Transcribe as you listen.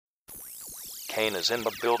Kane is in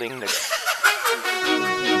the building.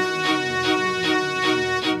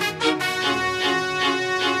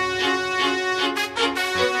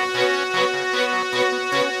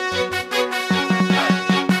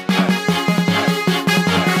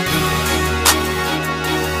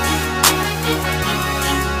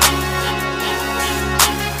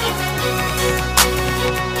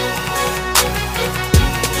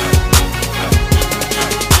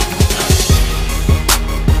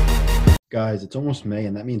 Guys, it's almost May,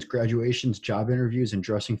 and that means graduations, job interviews, and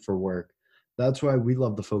dressing for work. That's why we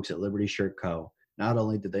love the folks at Liberty Shirt Co. Not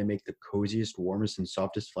only do they make the coziest, warmest, and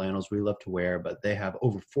softest flannels we love to wear, but they have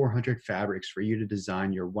over 400 fabrics for you to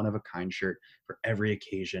design your one-of-a-kind shirt for every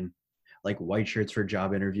occasion, like white shirts for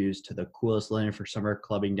job interviews to the coolest linen for summer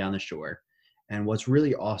clubbing down the shore. And what's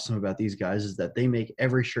really awesome about these guys is that they make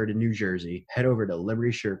every shirt in New Jersey. Head over to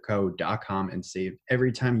libertyshirtco.com and save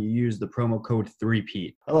every time you use the promo code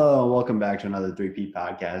 3Pete. Hello, and welcome back to another 3Pete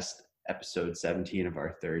podcast, episode 17 of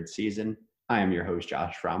our third season. I am your host,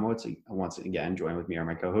 Josh Fromowitz. Once again, joined with me are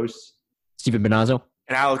my co-hosts, Stephen Benazzo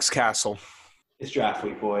And Alex Castle. It's draft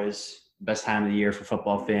week, boys. Best time of the year for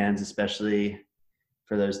football fans, especially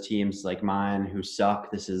for those teams like mine who suck.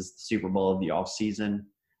 This is the Super Bowl of the off season.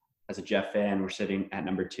 As a Jeff fan, we're sitting at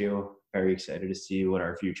number 2. Very excited to see what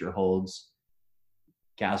our future holds.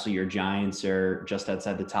 Castle, your Giants are just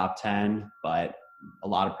outside the top 10, but a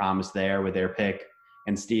lot of promise there with their pick.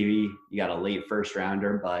 And Stevie, you got a late first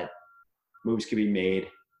rounder, but moves can be made.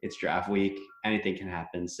 It's draft week. Anything can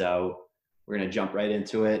happen. So we're going to jump right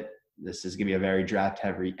into it. This is going to be a very draft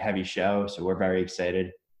heavy show, so we're very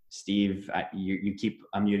excited. Steve, you keep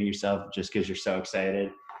unmuting yourself just because you're so excited.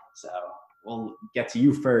 So we'll get to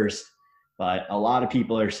you first, but a lot of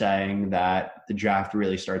people are saying that the draft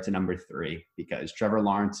really starts at number 3 because Trevor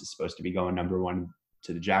Lawrence is supposed to be going number 1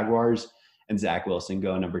 to the Jaguars and Zach Wilson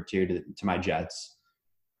going number 2 to my Jets,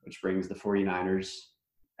 which brings the 49ers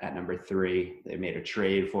at number 3. They made a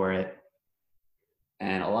trade for it.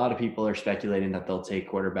 And a lot of people are speculating that they'll take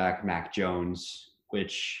quarterback Mac Jones,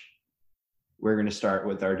 which we're going to start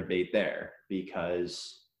with our debate there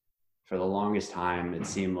because for the longest time, it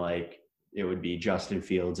seemed like it would be Justin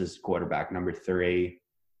Fields as quarterback number 3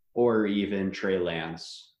 or even Trey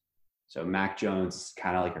Lance. So Mac Jones is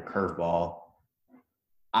kind of like a curveball.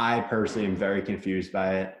 I personally am very confused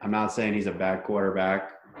by it. I'm not saying he's a bad quarterback,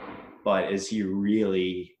 but is he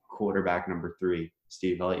really quarterback number 3?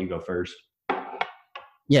 Steve, I'll let you go first.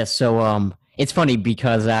 Yeah, so it's funny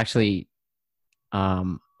because actually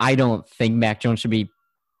I don't think Mac Jones should be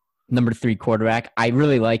number 3 quarterback. I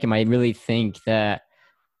really like him. I really think that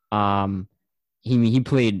he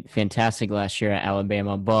played fantastic last year at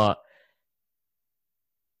Alabama, but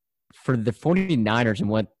for the 49ers and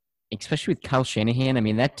what, especially with Kyle Shanahan, I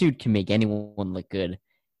mean, that dude can make anyone look good.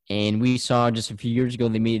 And we saw just a few years ago,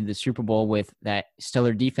 they made the Super Bowl with that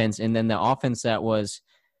stellar defense. And then the offense that was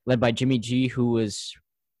led by Jimmy G, who was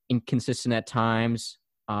inconsistent at times.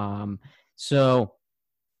 So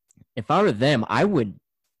if I were them, I would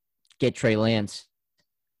get Trey Lance.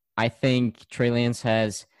 I think Trey Lance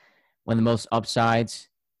has one of the most upsides.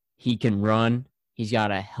 He can run. He's got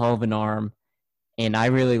a hell of an arm. And I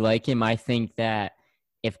really like him. I think that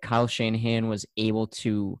if Kyle Shanahan was able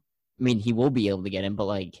to, I mean, he will be able to get him, but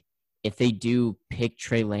like if they do pick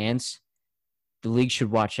Trey Lance, the league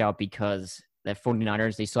should watch out because that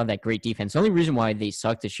 49ers, they still have that great defense. The only reason why they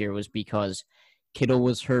sucked this year was because Kittle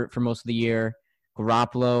was hurt for most of the year.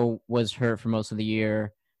 Garoppolo was hurt for most of the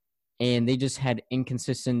year. And they just had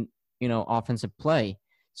inconsistent, offensive play.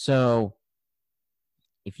 So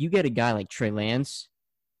if you get a guy like Trey Lance,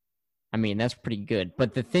 I mean, that's pretty good.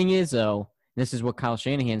 But the thing is, though, this is what Kyle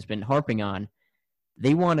Shanahan's been harping on.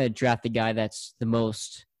 They want to draft the guy that's the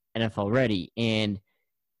most NFL ready. And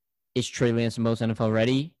is Trey Lance the most NFL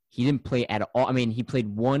ready? He didn't play at all. I mean, he played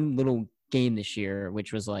one little game this year,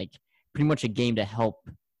 which was like pretty much a game to help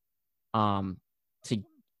to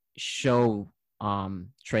show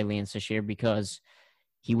Trey Lance this year because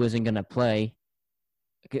he wasn't going to play.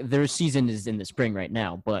 Their season is in the spring right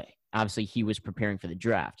now, but obviously he was preparing for the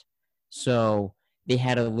draft. So they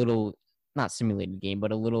had a little, not simulated game,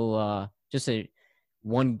 but a little, just a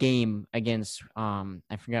one game against,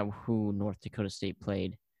 I forgot who North Dakota State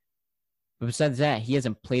played. But besides that, he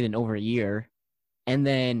hasn't played in over a year. And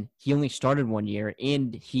then he only started 1 year,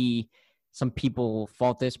 and some people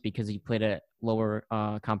fault this because he played at lower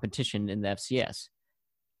competition in the FCS.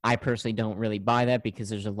 I personally don't really buy that because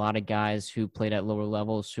there's a lot of guys who played at lower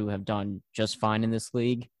levels who have done just fine in this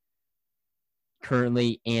league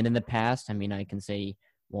currently and in the past. I mean, I can say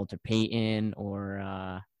Walter Payton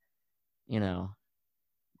or,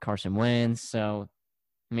 Carson Wentz. So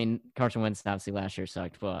I mean, Carson Wentz obviously last year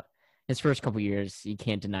sucked, but his first couple years, you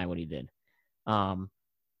can't deny what he did. So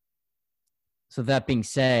that being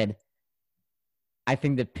said, I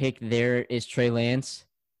think the pick there is Trey Lance.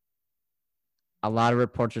 A lot of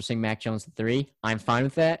reports are saying Mac Jones at 3. I'm fine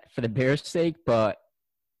with that for the Bears' sake, but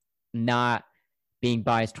not being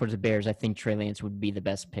biased towards the Bears. I think Trey Lance would be the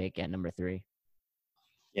best pick at number 3.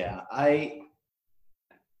 Yeah,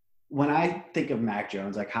 when I think of Mac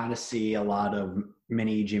Jones, I kind of see a lot of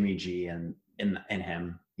mini Jimmy G in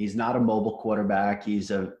him. He's not a mobile quarterback. He's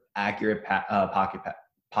an accurate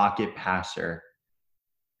pocket passer.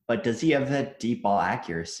 But does he have that deep ball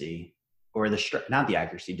accuracy or not the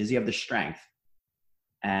accuracy? Does he have the strength?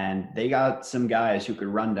 And they got some guys who could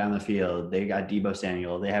run down the field. They got Deebo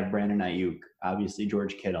Samuel. They have Brandon Ayuk, obviously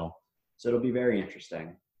George Kittle. So it'll be very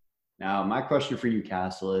interesting. Now, my question for you,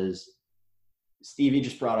 Castle, is Stevie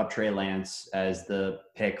just brought up Trey Lance as the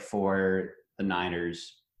pick for the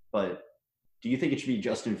Niners. But do you think it should be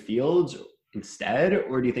Justin Fields instead,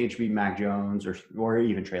 or do you think it should be Mac Jones or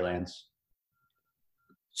even Trey Lance?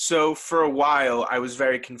 So for a while, I was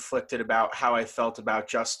very conflicted about how I felt about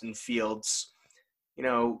Justin Fields. You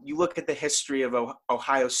know, you look at the history of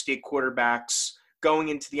Ohio State quarterbacks going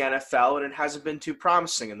into the NFL, and it hasn't been too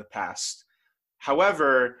promising in the past.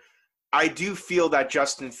 However, I do feel that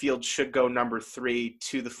Justin Fields should go number 3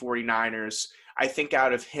 to the 49ers. I think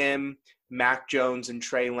out of him, Mac Jones, and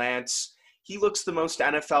Trey Lance, he looks the most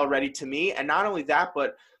NFL ready to me. And not only that,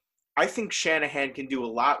 but I think Shanahan can do a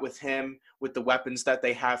lot with him, with the weapons that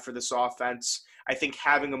they have for this offense. I think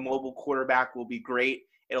having a mobile quarterback will be great.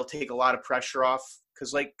 It'll take a lot of pressure off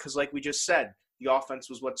because like we just said, the offense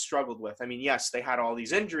was what struggled with. I mean, yes, they had all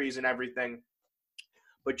these injuries and everything,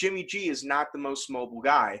 but Jimmy G is not the most mobile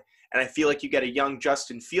guy. And I feel like you get a young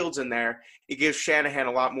Justin Fields in there, it gives Shanahan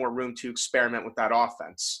a lot more room to experiment with that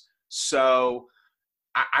offense. So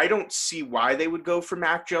I don't see why they would go for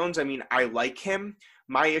Mac Jones. I mean, I like him.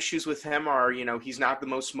 My issues with him are, he's not the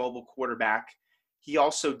most mobile quarterback. He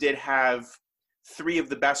also did have 3 of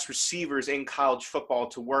the best receivers in college football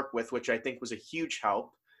to work with, which I think was a huge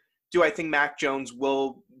help. Do I think Mac Jones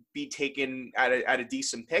will be taken at a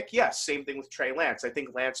decent pick? Yes, same thing with Trey Lance. I think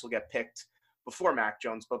Lance will get picked before Mac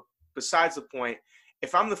Jones. But besides the point,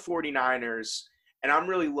 if I'm the 49ers and I'm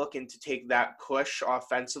really looking to take that push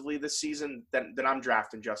offensively this season, then I'm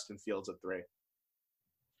drafting Justin Fields at 3.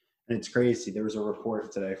 And it's crazy. There was a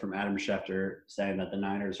report today from Adam Schefter saying that the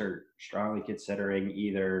Niners are strongly considering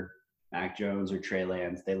either Mac Jones or Trey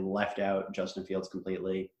Lance. They left out Justin Fields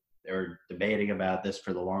completely. They were debating about this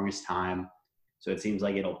for the longest time. So it seems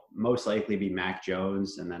like it'll most likely be Mac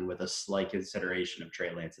Jones and then with a slight consideration of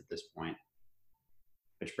Trey Lance at this point.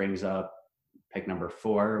 Which brings up pick number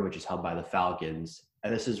 4, which is held by the Falcons.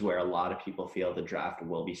 And this is where a lot of people feel the draft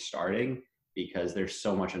will be starting because there's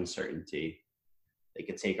so much uncertainty. They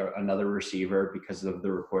could take another receiver because of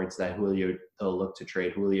the reports that they'll look to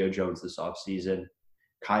trade Julio Jones this offseason.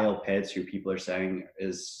 Kyle Pitts, who people are saying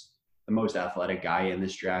is the most athletic guy in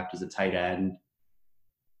this draft, is a tight end.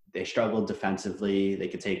 They struggled defensively. They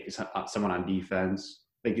could take someone on defense.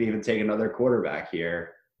 They could even take another quarterback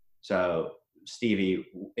here. So, Stevie,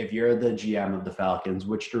 if you're the GM of the Falcons,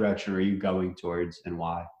 which direction are you going towards and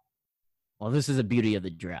why? Well, this is the beauty of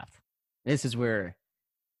the draft. This is where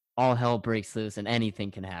all hell breaks loose and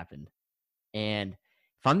anything can happen. And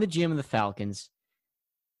if I'm the GM of the Falcons,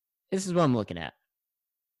 this is what I'm looking at.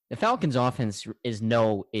 The Falcons' offense is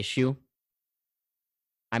no issue.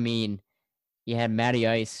 I mean, you had Matty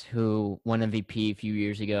Ice, who won MVP a few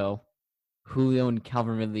years ago. Julio and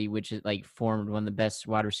Calvin Ridley, which is formed one of the best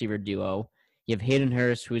wide receiver duo. You have Hayden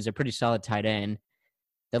Hurst, who is a pretty solid tight end.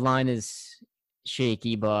 The line is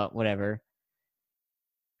shaky, but whatever.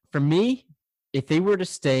 For me, if they were to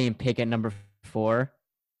stay and pick at number 4,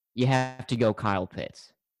 you have to go Kyle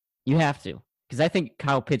Pitts. You have to. Because I think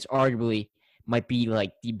Kyle Pitts arguably might be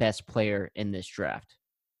the best player in this draft.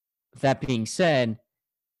 With that being said,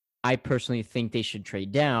 I personally think they should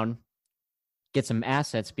trade down, get some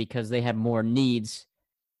assets because they have more needs.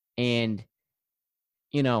 And,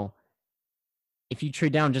 if you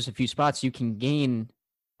trade down just a few spots, you can gain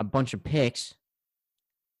a bunch of picks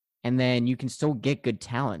and then you can still get good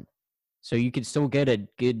talent. So you could still get a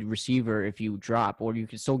good receiver if you drop, or you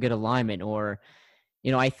could still get a lineman, or,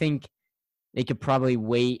 I think they could probably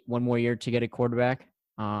wait one more year to get a quarterback.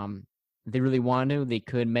 If they really want to, they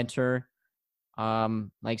could mentor,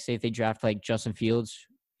 say if they draft Justin Fields,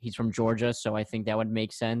 he's from Georgia. So I think that would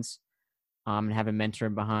make sense. And have a mentor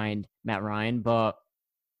behind Matt Ryan. But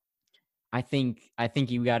I think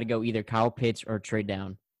you got to go either Kyle Pitts or trade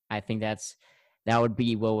down. I think that would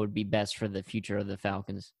be what would be best for the future of the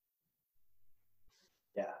Falcons.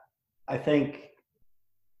 Yeah, I think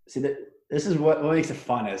this is what makes it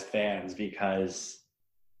fun as fans, because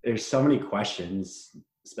there's so many questions,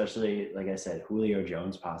 especially, like I said, Julio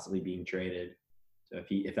Jones possibly being traded. So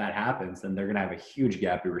if that happens, then they're going to have a huge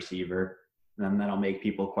gap at receiver. And then that'll make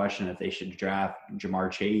people question if they should draft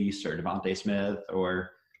Jamar Chase or Devontae Smith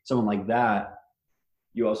or someone like that.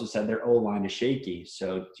 You also said their O-line is shaky.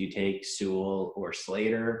 So do you take Sewell or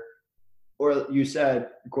Slater? Or you said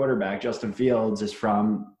quarterback Justin Fields is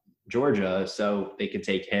from Georgia, so they could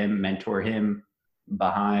take him, mentor him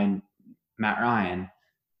behind Matt Ryan.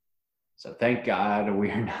 So thank God we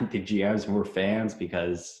are not the GMs, we're fans,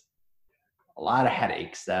 because a lot of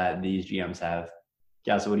headaches that these GMs have.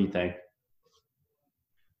 Cassie, what do you think?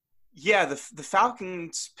 Yeah, the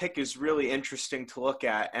Falcons pick is really interesting to look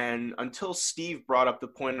at. And until Steve brought up the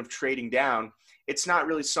point of trading down, it's not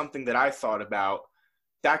really something that I thought about.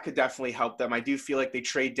 That could definitely help them. I do feel like they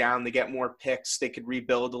trade down, they get more picks, they could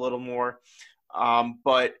rebuild a little more.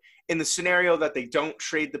 But in the scenario that they don't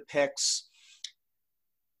trade the picks,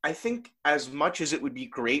 I think as much as it would be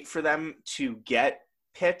great for them to get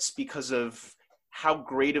Pitts because of how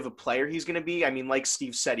great of a player he's going to be. I mean, like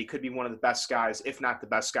Steve said, he could be one of the best guys, if not the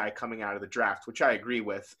best guy coming out of the draft, which I agree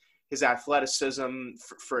with. His athleticism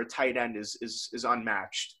for a tight end is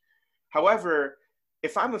unmatched. However,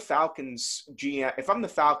 if I'm the Falcons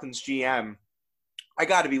GM, I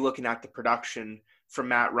got to be looking at the production from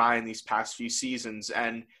Matt Ryan these past few seasons.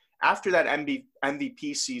 And after that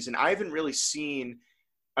MVP season, I haven't really seen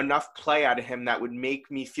enough play out of him that would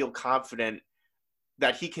make me feel confident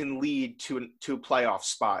that he can lead to a playoff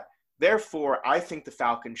spot. Therefore, I think the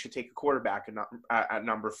Falcons should take a quarterback at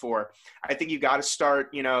number 4. I think you got to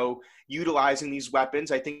start, utilizing these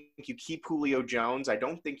weapons. I think you keep Julio Jones. I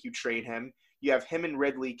don't think you trade him. You have him and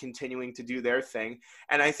Ridley continuing to do their thing.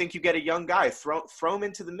 And I think you get a young guy, throw him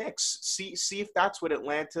into the mix. See if that's what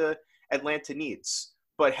Atlanta needs.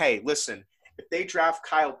 But hey, listen, if they draft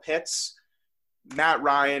Kyle Pitts, Matt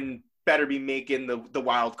Ryan better be making the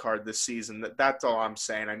wild card this season. That's all I'm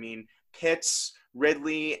saying. I mean, Pitts,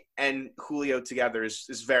 Ridley, and Julio together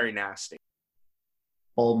is very nasty.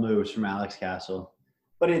 Bold moves from Alex Castle.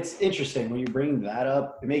 But it's interesting when you bring that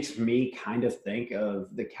up. It makes me kind of think of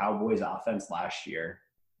the Cowboys offense last year,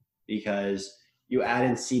 because you add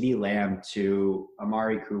in CeeDee Lamb to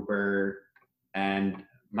Amari Cooper and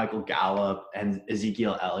Michael Gallup and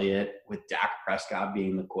Ezekiel Elliott, with Dak Prescott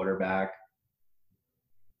being the quarterback.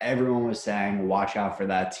 Everyone was saying, watch out for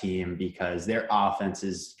that team because their offense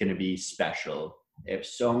is going to be special. They have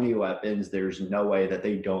so many weapons. There's no way that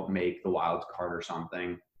they don't make the wild card or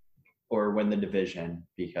something, or win the division,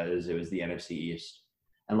 because it was the NFC East.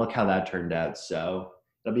 And look how that turned out. So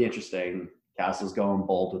it'll be interesting. Castle's going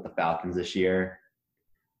bold with the Falcons this year.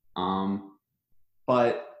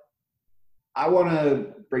 But I want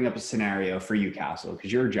to bring up a scenario for you, Castle,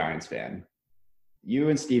 because you're a Giants fan. You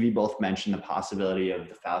and Stevie both mentioned the possibility of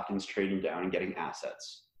the Falcons trading down and getting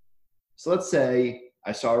assets. So let's say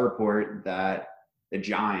I saw a report that the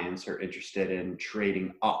Giants are interested in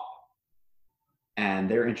trading up, and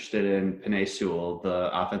they're interested in Penei Sewell,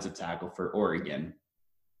 the offensive tackle for Oregon.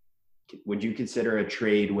 Would you consider a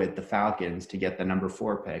trade with the Falcons to get the number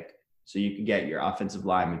 4 pick so you could get your offensive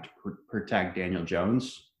lineman to protect Daniel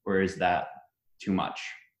Jones, or is that too much?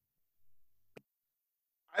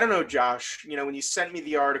 I don't know, Josh. When you sent me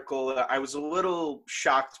the article, I was a little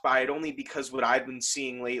shocked by it, only because what I've been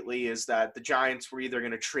seeing lately is that the Giants were either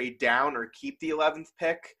going to trade down or keep the 11th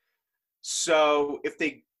pick. So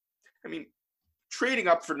trading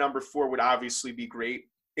up for number 4 would obviously be great.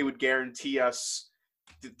 It would guarantee us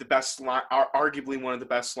the best line, arguably one of the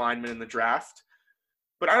best linemen in the draft.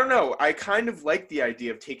 But I don't know. I kind of like the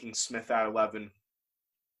idea of taking Smith at 11.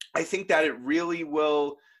 I think that it really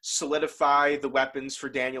will solidify the weapons for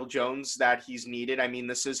Daniel Jones that he's needed. I mean,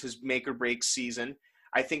 this is his make or break season.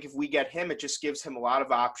 I think if we get him, it just gives him a lot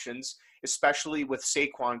of options, especially with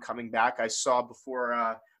Saquon coming back. I saw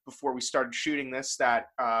before we started shooting this that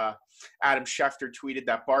Adam Schefter tweeted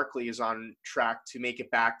that Barkley is on track to make it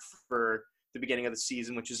back for the beginning of the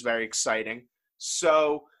season, which is very exciting.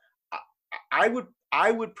 So I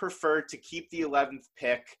would prefer to keep the 11th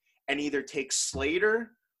pick and either take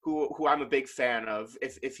Slater, who I'm a big fan of,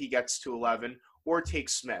 if he gets to 11, or take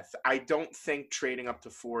Smith. I don't think trading up to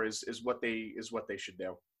 4 is what they should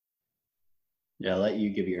do. Yeah, I'll let you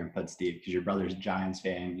give your input, Steve, because your brother's a Giants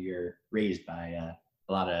fan. You're raised by a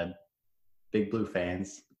lot of Big Blue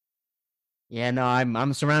fans. Yeah, no,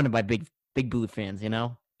 I'm surrounded by big Blue fans.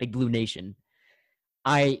 Big Blue Nation.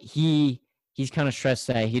 He's kind of stressed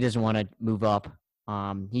that he doesn't want to move up.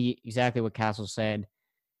 He exactly what Castle said.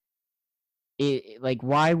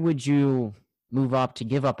 Why would you move up to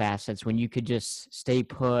give up assets when you could just stay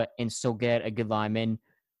put and still get a good lineman?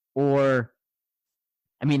 Or,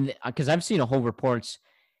 I mean, because I've seen a whole reports.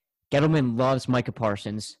 Gettleman loves Micah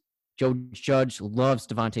Parsons. Joe Judge loves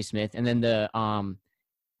Devontae Smith, and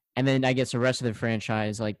then I guess the rest of the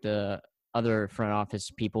franchise, like the other front office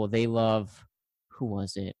people, they love. Who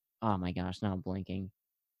was it? Oh my gosh, now I'm blanking.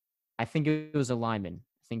 I think it was a lineman.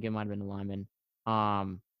 I think it might have been a lineman.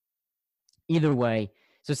 Um, Either way,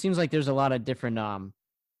 so it seems like there's a lot of different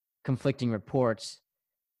conflicting reports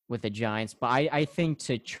with the Giants, but I think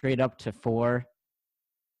to trade up to 4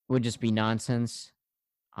 would just be nonsense.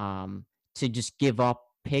 To just give up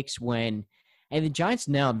picks and the Giants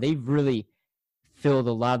now, they've really filled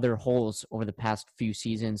a lot of their holes over the past few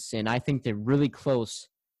seasons, and I think they're really close.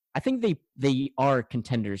 I think they are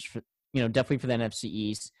contenders for, definitely for the NFC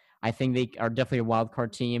East. I think they are definitely a wild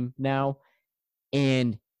card team now,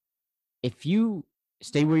 and if you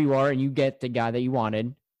stay where you are and you get the guy that you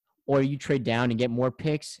wanted, or you trade down and get more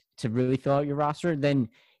picks to really fill out your roster, then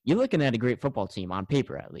you're looking at a great football team on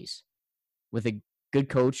paper, at least, with a good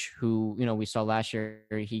coach who, we saw last year,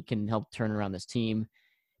 he can help turn around this team.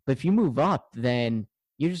 But if you move up, then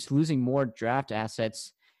you're just losing more draft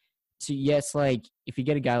assets to, yes, like if you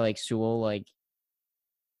get a guy like Sewell, like,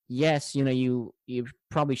 yes, you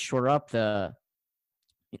probably shore up the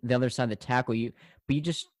other side of the tackle. But you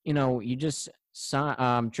just,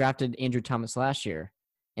 drafted Andrew Thomas last year,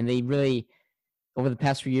 and they really, over the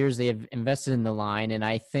past few years, they have invested in the line, and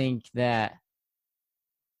I think that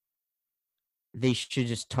they should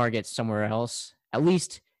just target somewhere else. At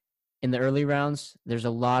least in the early rounds, there's a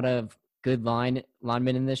lot of good linemen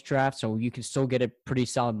in this draft, so you can still get a pretty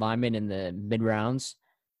solid lineman in the mid rounds.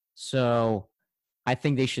 So I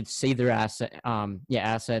think they should save their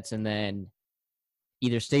assets, and then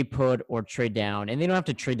either stay put or trade down. And they don't have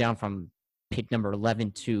to trade down from pick number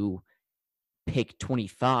 11 to pick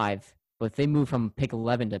 25, but if they move from pick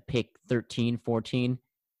 11 to pick 13, 14,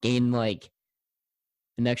 gain like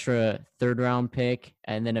an extra third round pick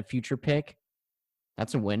and then a future pick,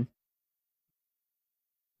 that's a win.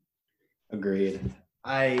 Agreed.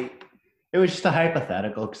 It was just a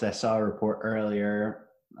hypothetical because I saw a report earlier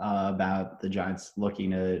about the Giants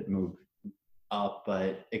looking to move up,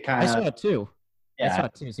 but it kind of. I saw it too. Yeah. I saw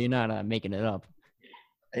it too, so you're not making it up.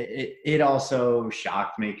 It also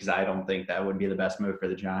shocked me because I don't think that would be the best move for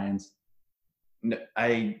the Giants.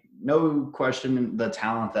 No question the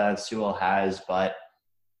talent that Sewell has, but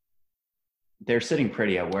they're sitting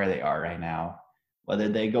pretty at where they are right now. Whether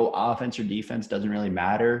they go offense or defense doesn't really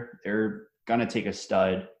matter. They're going to take a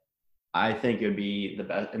stud. I think it would be the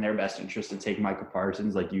best in their best interest to take Micah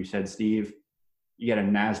Parsons, like you said, Steve. You get a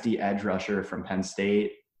nasty edge rusher from Penn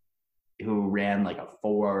State who ran like a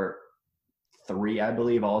 4.3, I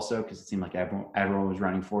believe, also, because it seemed like everyone was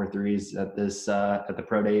running 4.3s at this at the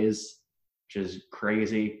pro days, which is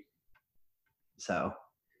crazy. So,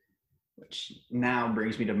 which now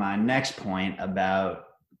brings me to my next point about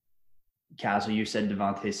Castle. You said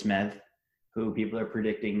Devontae Smith, who people are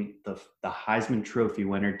predicting the Heisman Trophy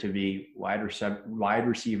winner to be wide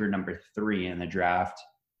receiver number 3 in the draft,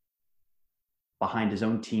 behind his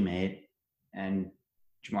own teammate and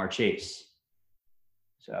Ja'Marr Chase.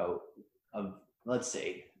 So, let's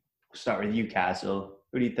see. We'll start with you, Castle.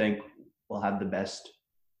 Who do you think will have the best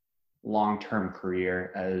long-term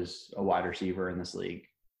career as a wide receiver in this league?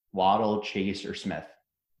 Waddle, Chase, or Smith?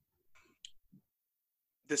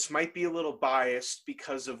 This might be a little biased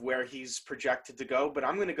because of where he's projected to go, but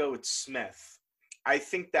I'm going to go with Smith. I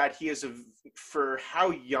think that he is for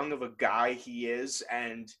how young of a guy he is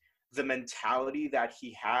and the mentality that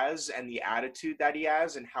he has and the attitude that he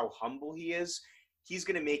has and how humble he is, he's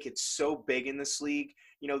going to make it so big in this league.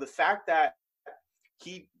 The fact that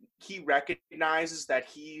he recognizes that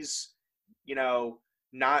he's,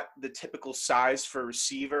 not the typical size for a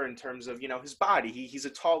receiver in terms of, his body. He's a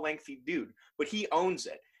tall, lengthy dude, but he owns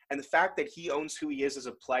it. And the fact that he owns who he is as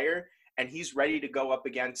a player and he's ready to go up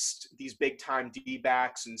against these big-time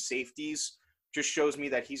D-backs and safeties just shows me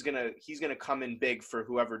that he's gonna come in big for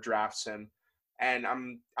whoever drafts him. And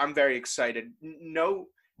I'm very excited. No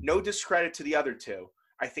discredit to the other two.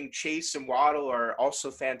 I think Chase and Waddle are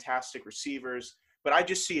also fantastic receivers, but I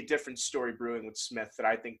just see a different story brewing with Smith that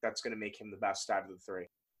I think that's going to make him the best out of the 3.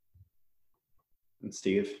 And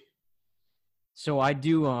Steve? So I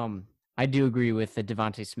do agree with the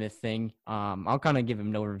Devontae Smith thing. I'll kind of give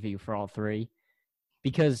him no review for all 3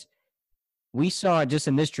 because we saw just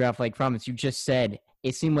in this draft, like Promise, you just said,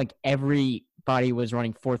 it seemed like everybody was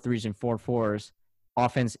running 4.3s and 4.4s,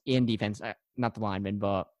 offense and defense, not the linemen,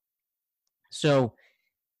 but so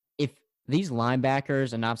if these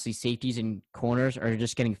linebackers and obviously safeties and corners are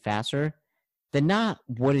just getting faster, they're not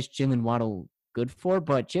what is Jalen Waddle good for,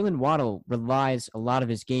 but Jalen Waddle relies a lot of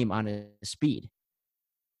his game on his speed.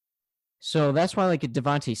 So that's why, like, a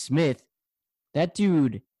Devontae Smith, that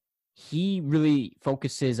dude, he really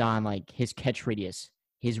focuses on, like, his catch radius,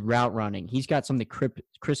 his route running. He's got some of the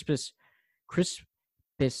crispest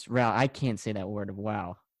route. I can't say that word.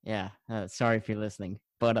 Wow. Yeah. Sorry if you're listening.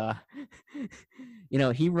 But,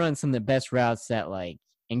 he runs some of the best routes that, like,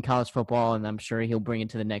 in college football, and I'm sure he'll bring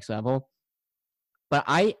it to the next level. But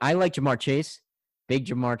I like Ja'Marr Chase, big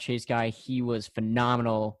Ja'Marr Chase guy. He was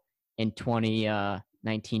phenomenal in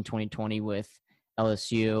 2019, 2020 with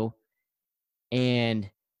LSU. And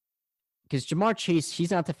because Ja'Marr Chase,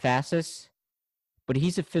 he's not the fastest, but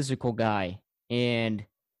he's a physical guy. And,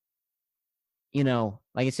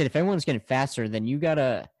 like I said, if everyone's getting faster, then you got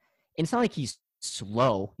to – it's not like he's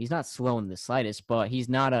slow. He's not slow in the slightest, but he's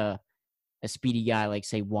not a speedy guy like,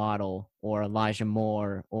 say, Waddle or Elijah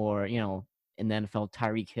Moore or, in the NFL,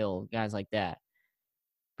 Tyreek Hill, guys like that.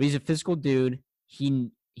 But he's a physical dude.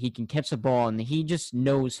 He can catch the ball, and he just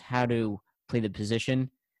knows how to play the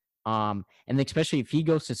position. And especially if he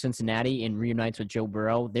goes to Cincinnati and reunites with Joe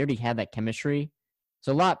Burrow, they already have that chemistry.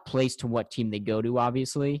 So a lot plays to what team they go to,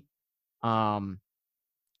 obviously, and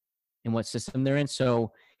what system they're in.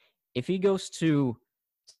 So if he goes to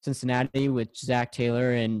Cincinnati with Zach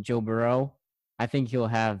Taylor and Joe Burrow, I think he'll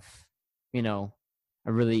have,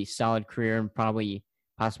 a really solid career and possibly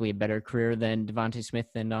a better career than Devontae Smith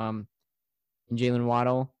and Jalen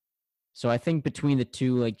Waddle. So I think between the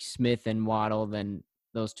two, like Smith and Waddle, then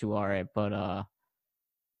those two are it. But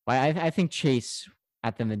I think Chase,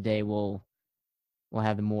 at the end of the day, will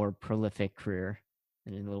have the more prolific career.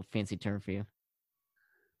 And a little fancy term for you.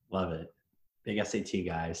 Love it. Big SAT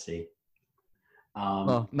guy, I see.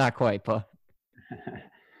 Well, not quite, but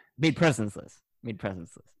made presence list. There you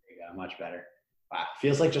go, much better. Wow,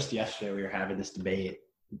 feels like just yesterday we were having this debate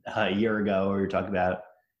a year ago where we were talking about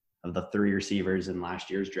the three receivers in last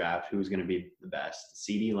year's draft, who was going to be the best,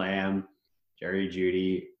 CeeDee Lamb, Jerry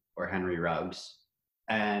Jeudy, or Henry Ruggs.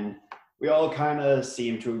 And we all kind of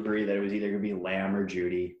seemed to agree that it was either going to be Lamb or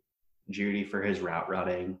Jeudy. Jeudy for his route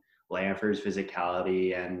running, Lamb for his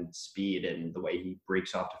physicality and speed and the way he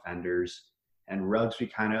breaks off defenders. And Ruggs, we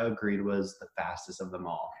kind of agreed, was the fastest of them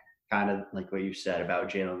all. Kind of like what you said about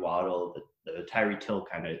Jalen Waddle, the Tyreek Hill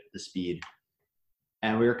kind of the speed.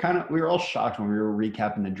 And we were all shocked when we were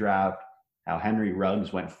recapping the draft how Henry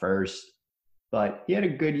Ruggs went first. But he had a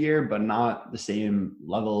good year, but not the same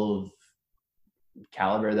level of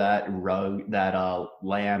caliber that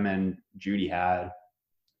Lamb and Jeudy had.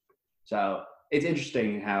 So it's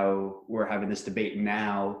interesting how we're having this debate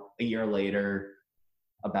now, a year later,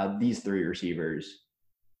 about these three receivers.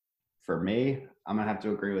 For me, I'm going to have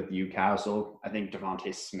to agree with you, Castle. I think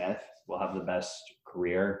Devontae Smith will have the best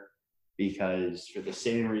career because for the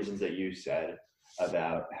same reasons that you said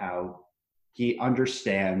about how he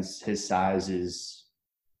understands his size is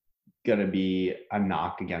going to be a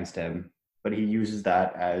knock against him, but he uses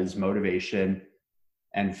that as motivation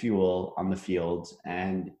and fuel on the field,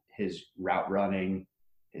 and his route running,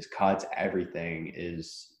 his cuts, everything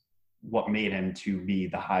is what made him to be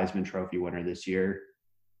the Heisman Trophy winner this year.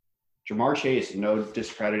 Ja'Marr Chase, no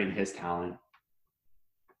discrediting his talent,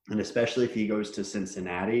 and especially if he goes to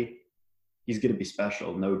Cincinnati, he's going to be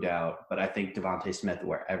special, no doubt. But I think Devontae Smith,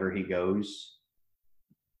 wherever he goes,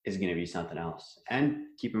 is going to be something else. And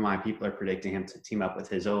keep in mind, people are predicting him to team up with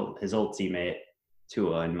his old teammate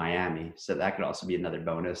Tua in Miami, so that could also be another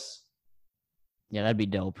bonus. Yeah, that'd be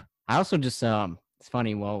dope. I also just it's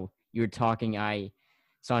funny, while you were talking, I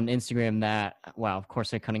saw on Instagram that, wow, of course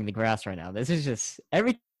they're cutting the grass right now. This is just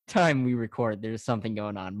every time we record, there's something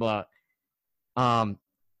going on. But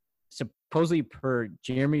supposedly per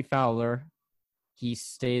Jeremy Fowler, he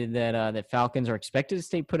stated that the Falcons are expected to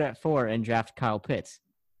stay put at 4 and draft Kyle Pitts.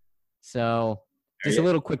 So just a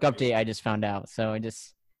little quick update I just found out. So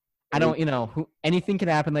I don't, anything can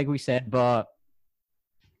happen, like we said, but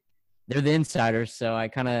they're the insiders, so you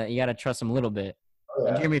got to trust them a little bit. Oh, yeah.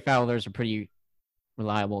 And Jeremy Fowler's a pretty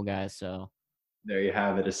reliable guy, so. There you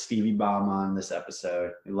have it, a Stevie bomb on this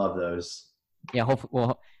episode. We love those. Yeah,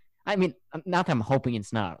 well, I mean, not that I'm hoping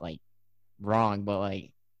it's not, like, wrong, but,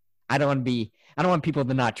 like, I don't want people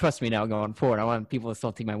to not trust me now going forward. I want people to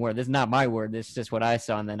still take my word. This is not my word. This is just what I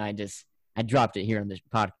saw, and then I dropped it here on this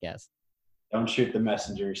podcast. Don't shoot the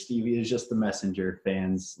messenger. Stevie is just the messenger,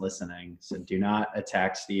 fans listening. So do not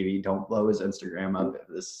attack Stevie. Don't blow his Instagram up if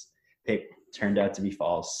this pic turned out to be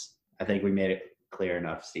false. I think we made it clear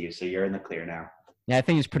enough, Steve. So you're in the clear now. Yeah, I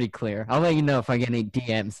think it's pretty clear. I'll let you know if I get any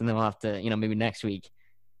DMs, and then we'll have to, maybe next week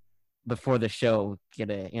before the show,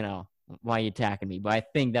 we'll why are you attacking me? But I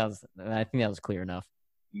think that was clear enough.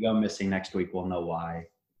 You go missing next week, we'll know why.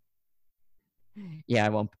 Yeah,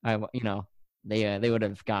 they would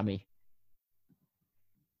have got me.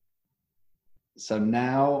 So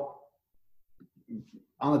now,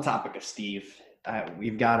 on the topic of Steve,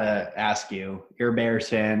 we've got to ask you. You're a Bears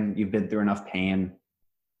fan. You've been through enough pain.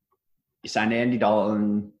 You signed Andy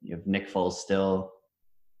Dalton. You have Nick Foles still.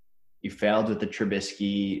 You failed with the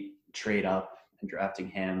Trubisky trade up and drafting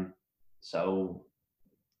him. So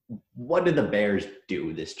what did the Bears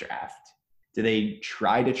do this draft? Do they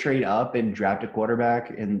try to trade up and draft a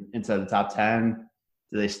quarterback inside the top 10?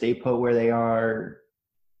 Do they stay put where they are?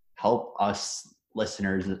 Help us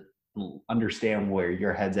listeners understand where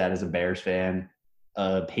your head's at as a Bears fan,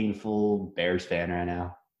 a painful Bears fan right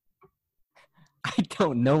now. I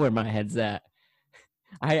don't know where my head's at.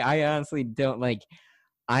 I honestly don't.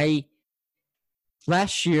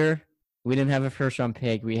 Last year, we didn't have a first-round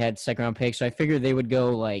pick. We had second-round picks, so I figured they would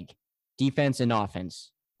go, defense and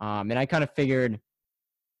offense. And I kind of figured,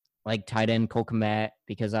 tight end Cole Kmet,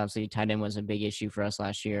 because obviously tight end was a big issue for us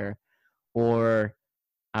last year. Or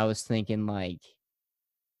I was thinking,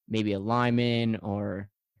 maybe a lineman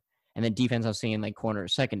and then defense I was thinking, corner or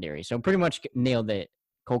secondary. So pretty much nailed it,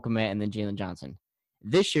 Cole Kmet and then Jalen Johnson.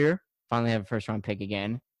 This year, finally have a first-round pick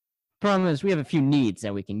again. Problem is we have a few needs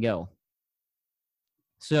that we can go.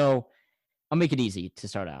 So I'll make it easy to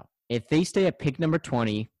start out. If they stay at pick number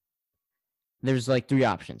 20, there's 3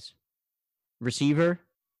 options. Receiver,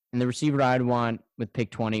 and the receiver I'd want with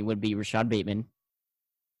pick 20 would be Rashad Bateman.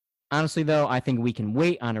 Honestly, though, I think we can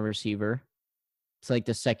wait on a receiver. It's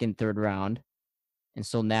the second, third round and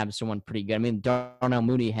still nab someone pretty good. I mean, Darnell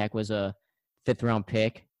Mooney, was a 5th-round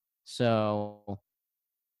pick. So,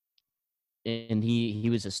 and he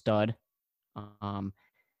was a stud.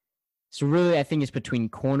 So really, I think it's between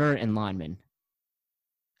corner and lineman.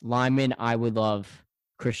 Lineman, I would love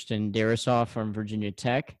Christian Darrisaw from Virginia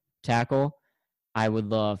Tech, tackle. I would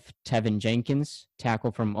love Tevin Jenkins,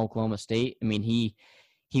 tackle from Oklahoma State. I mean, he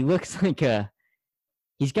looks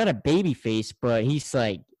he's got a baby face, but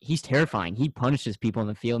he's terrifying. He punishes people in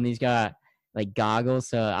the field, and he's got goggles,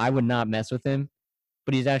 so I would not mess with him.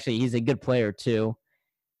 But he's a good player too.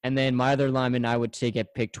 And then my other lineman I would take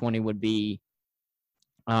at pick 20 would be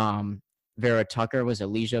Vera Tucker. Was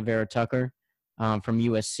Elijah Vera Tucker from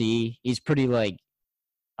USC. He's pretty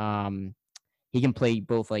he can play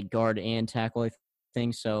both guard and tackle, I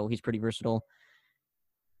think, so he's pretty versatile.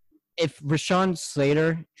 If Rashawn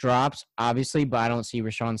Slater drops, obviously, but I don't see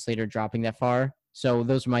Rashawn Slater dropping that far. So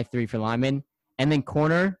those are my 3 for linemen. And then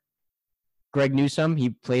corner, Greg Newsome. He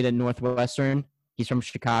played at Northwestern. He's from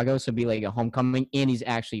Chicago, so it'd be a homecoming, and he's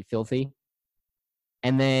actually filthy.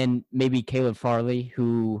 And then maybe Caleb Farley,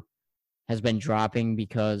 who has been dropping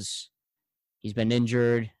because he's been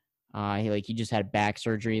injured. He just had back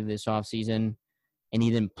surgery this offseason, and he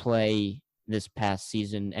didn't play this past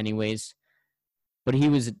season anyways. But he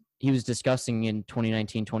was disgusting in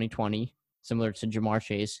 2019, 2020, similar to Jamar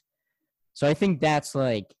Chase. So I think that's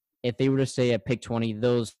if they were to stay at pick 20,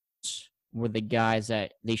 those were the guys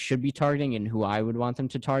that they should be targeting and who I would want them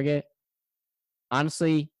to target.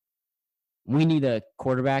 Honestly, we need a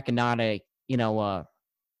quarterback and not a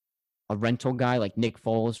rental guy like Nick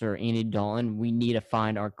Foles or Andy Dalton. We need to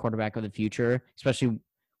find our quarterback of the future, especially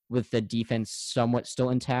with the defense somewhat still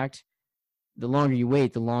intact. The longer you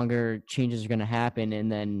wait, the longer changes are going to happen, and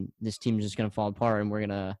then this team is just going to fall apart, and we're going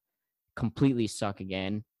to completely suck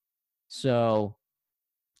again. So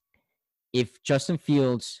if Justin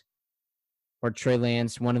Fields or Trey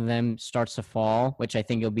Lance, one of them starts to fall, which I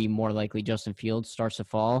think it'll be more likely Justin Fields starts to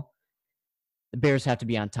fall, the Bears have to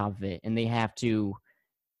be on top of it, and they have to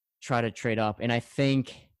try to trade up. And I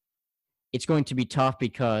think it's going to be tough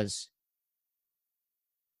because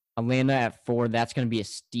Atlanta at 4, that's going to be a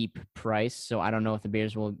steep price. So I don't know if the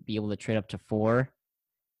Bears will be able to trade up to 4.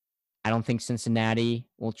 I don't think Cincinnati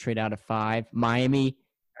will trade out of 5. Miami.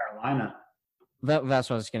 Carolina. That's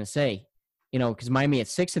what I was going to say. Because Miami at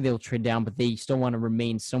 6, they'll trade down, but they still want to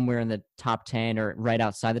remain somewhere in the top 10 or right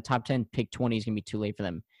outside the top 10. Pick 20 is going to be too late for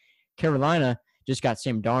them. Carolina just got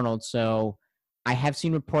Sam Darnold, so I have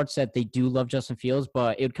seen reports that they do love Justin Fields,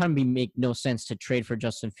 but it would kind of make no sense to trade for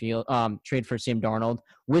trade for Sam Darnold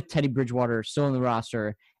with Teddy Bridgewater still in the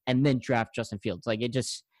roster and then draft Justin Fields.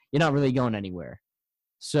 You're not really going anywhere.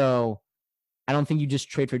 So I don't think you just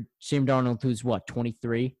trade for Sam Darnold, who's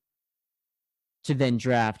 23, to then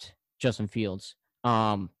draft Justin Fields.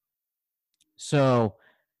 So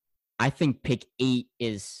I think pick 8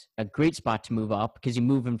 is a great spot to move up because you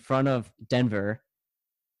move in front of Denver,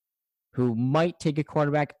 who might take a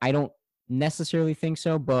quarterback. I don't necessarily think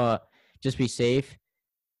so, but just be safe.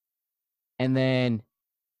 And then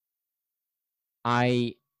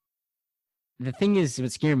the thing is,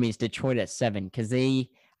 what's scaring me is Detroit at 7 because I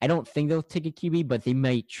don't think they'll take a QB, but they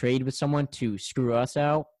might trade with someone to screw us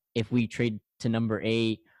out if we trade to number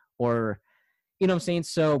 8 or, you know what I'm saying?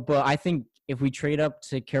 So, but I think if we trade up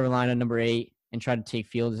to Carolina number 8 and try to take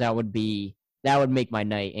Fields, that would make my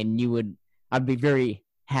night. And I'd be very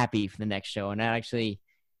happy for the next show. And I'd actually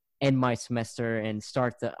end my semester and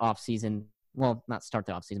start the off season. Well, not start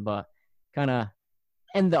the off season, but kind of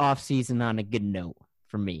end the off season on a good note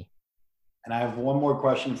for me. And I have one more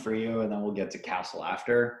question for you, and then we'll get to Castle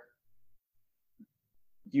after.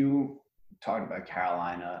 You talked about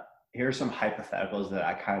Carolina. Here's some hypotheticals that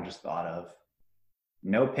I kind of just thought of.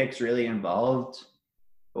 No picks really involved,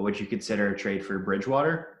 but would you consider a trade for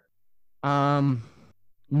Bridgewater?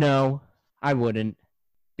 No, I wouldn't,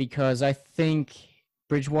 because I think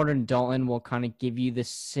Bridgewater and Dalton will kind of give you the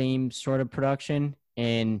same sort of production,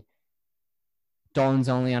 and Dalton's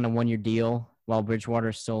only on a 1-year deal, while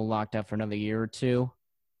Bridgewater's still locked up for another year or two.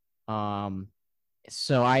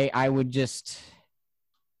 So I would just,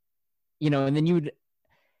 and then you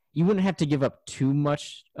wouldn't have to give up too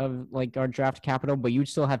much of like our draft capital, but you'd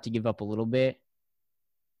still have to give up a little bit.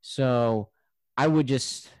 So I would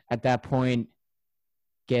just at that point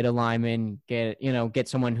get a lineman, get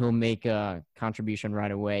someone who'll make a contribution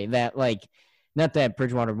right away. That not that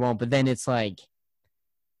Bridgewater won't, but then it's like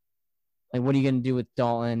what are you going to do with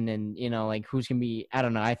Dalton and, who's going to be – I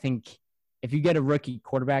don't know. I think if you get a rookie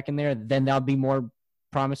quarterback in there, then that'll be more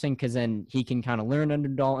promising because then he can kind of learn under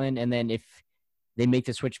Dalton. And then if they make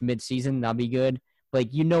the switch midseason, that'll be good.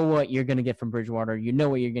 But you know what you're going to get from Bridgewater. You know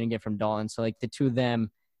what you're going to get from Dalton. So, the two of them,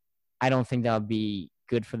 I don't think that'll be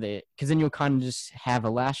good for because then you'll kind of just have a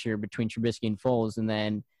last year between Trubisky and Foles, and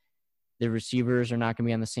then the receivers are not going to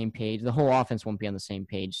be on the same page. The whole offense won't be on the same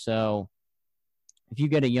page. So – if you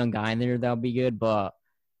get a young guy in there, that'll be good, but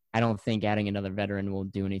I don't think adding another veteran will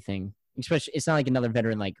do anything. Especially, it's not like another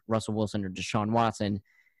veteran like Russell Wilson or Deshaun Watson.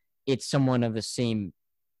 It's someone of the same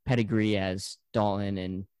pedigree as Dalton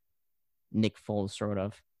and Nick Foles, sort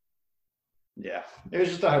of. Yeah, it was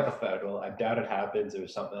just a hypothetical. I doubt it happens. It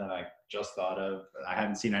was something that I just thought of. I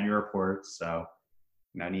haven't seen any reports, so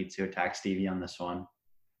no need to attack Stevie on this one.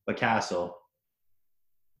 But Castle,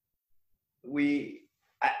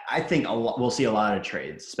 I think we'll see a lot of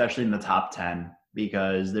trades, especially in the top 10,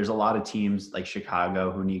 because there's a lot of teams like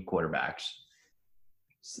Chicago who need quarterbacks.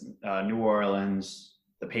 New Orleans,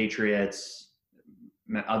 the Patriots,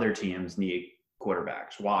 other teams need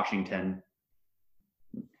quarterbacks. Washington.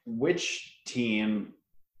 Which team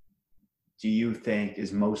do you think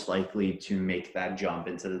is most likely to make that jump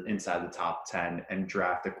inside the top 10 and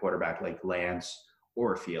draft a quarterback like Lance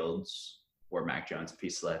or Fields or Mac Jones if he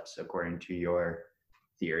slips, according to your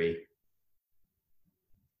theory?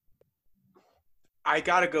 I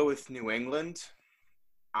got to go with New England.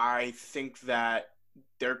 I think that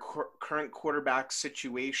their current quarterback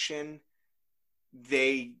situation,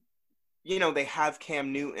 they have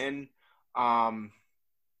Cam Newton,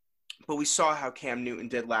 but we saw how Cam Newton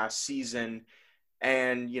did last season.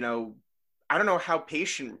 And, I don't know how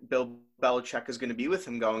patient Bill Belichick is going to be with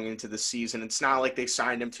him going into the season. It's not like they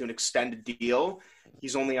signed him to an extended deal.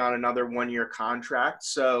 He's only on another 1-year contract.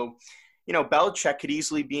 So, Belichick could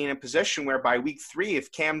easily be in a position where by week 3,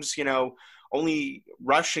 if Cam's, only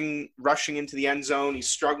rushing into the end zone, he's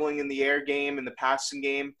struggling in the air game and the passing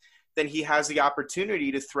game, then he has the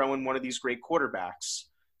opportunity to throw in one of these great quarterbacks.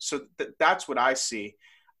 So that's what I see.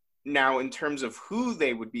 Now, in terms of who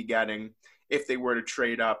they would be getting if they were to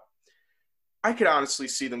trade up, I could honestly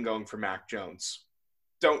see them going for Mac Jones.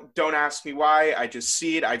 Don't ask me why. I just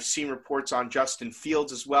see it. I've seen reports on Justin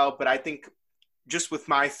Fields as well, but I think just with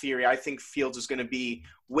my theory, I think Fields is going to be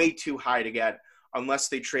way too high to get unless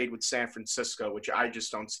they trade with San Francisco, which I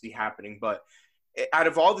just don't see happening. But out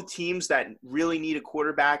of all the teams that really need a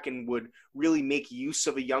quarterback and would really make use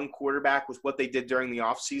of a young quarterback with what they did during the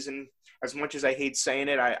offseason, as much as I hate saying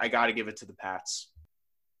it, I got to give it to the Pats.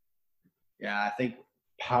 Yeah, I think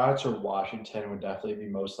Pats or Washington would definitely be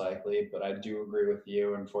most likely, but I do agree with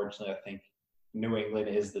you. Unfortunately, I think New England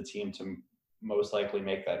is the team to most likely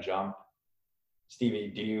make that jump.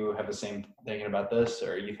 Stevie, do you have the same thinking about this,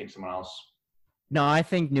 or you think someone else? No, I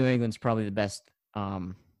think New England's probably the best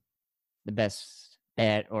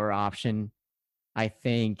bet or option. I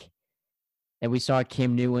think that we saw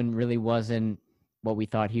Cam Newton really wasn't what we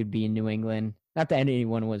thought he would be in New England. Not that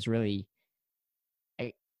anyone was really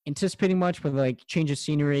anticipating much, but change of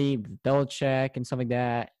scenery, Belichick and stuff like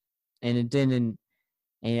that. And it didn't,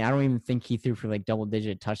 and I don't even think he threw for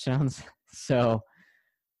double-digit touchdowns. So,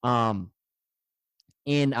 and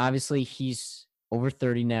obviously he's over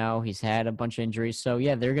 30 now. He's had a bunch of injuries. So,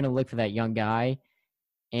 yeah, they're going to look for that young guy.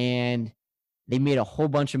 And they made a whole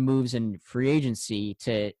bunch of moves in free agency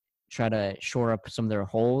to try to shore up some of their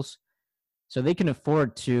holes. So they can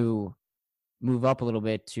afford to move up a little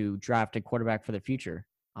bit to draft a quarterback for the future,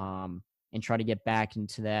 and try to get back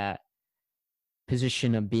into that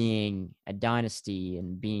position of being a dynasty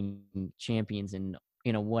and being champions and,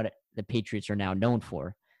 what the Patriots are now known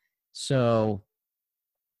for. So,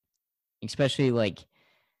 especially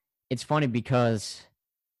it's funny because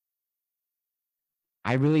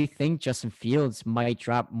I really think Justin Fields might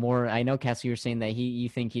drop more. I know, Cassie, you're saying that you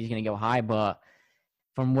think he's going to go high, but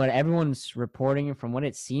from what everyone's reporting and from what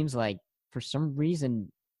it seems like, for some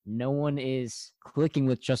reason, no one is clicking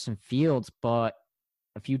with Justin Fields, but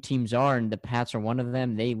a few teams are, and the Pats are one of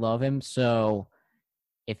them. They love him. So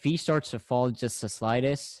if he starts to fall just the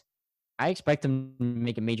slightest, I expect him to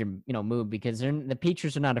make a major, move, because the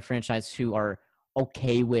Patriots are not a franchise who are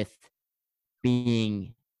okay with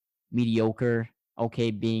being mediocre,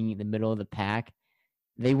 okay being in the middle of the pack.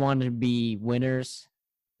 They want to be winners.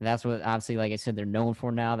 That's what, obviously, like I said, they're known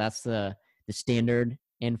for now. That's the standard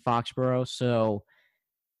in Foxborough. So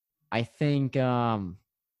I think I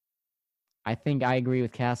agree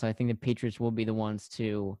with Cass. I think the Patriots will be the ones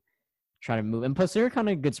to try to move. And plus, they're kind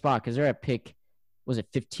of a good spot because they're at pick, was it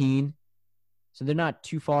 15? So they're not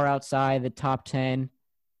too far outside the top 10.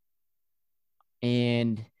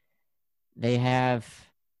 And they have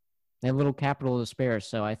a little capital to spare.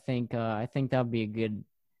 So I think that would be a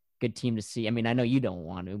good team to see. I mean, I know you don't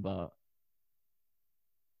want to, but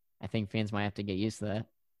I think fans might have to get used to that.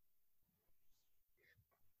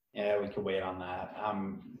 Yeah, we could wait on that.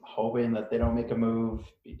 I'm hoping that they don't make a move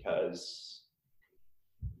because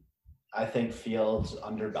I think Fields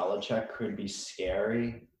under Belichick could be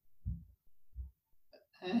scary.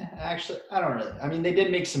 Actually, I don't really. I mean, they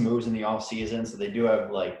did make some moves in the offseason, so they do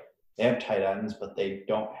have they have tight ends, but they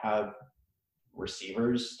don't have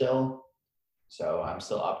receivers still. So I'm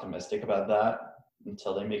still optimistic about that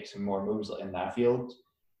until they make some more moves in that field.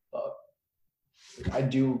 But I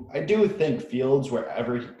do think Fields,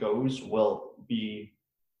 wherever he goes, will be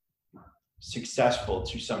successful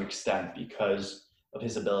to some extent because of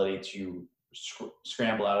his ability to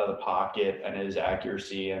scramble out of the pocket, and his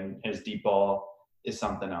accuracy and his deep ball is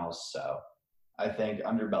something else. So I think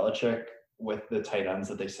under Belichick, with the tight ends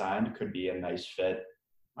that they signed, could be a nice fit,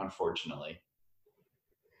 unfortunately.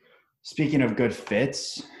 Speaking of good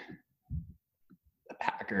fits, the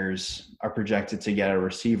Packers are projected to get a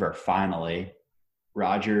receiver finally.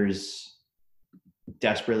 Rodgers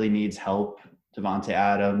desperately needs help. Davante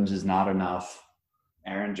Adams is not enough.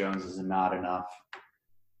 Aaron Jones is not enough.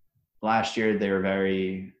 Last year,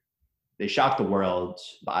 they shocked the world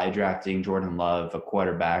by drafting Jordan Love, a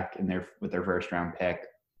quarterback, with their first-round pick.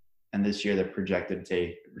 And this year, they're projected to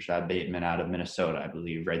take Rashad Bateman out of Minnesota, I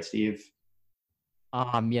believe. Right, Steve?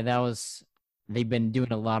 Yeah, they've been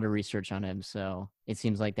doing a lot of research on him, so it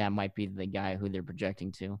seems like that might be the guy who they're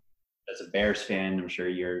projecting to. As a Bears fan, I'm sure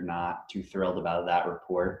you're not too thrilled about that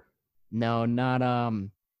report. No, not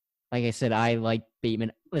like I said, I like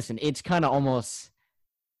Bateman. Listen, it's kind of almost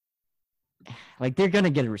like they're gonna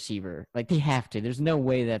get a receiver. Like they have to. There's no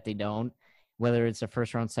way that they don't. Whether it's a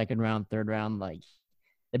first round, second round, third round,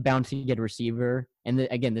 they're bound to get a receiver. And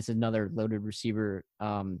again, this is another loaded receiver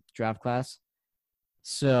draft class.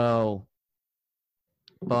 So,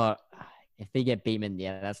 but if they get Bateman,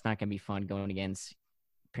 yeah, that's not gonna be fun going against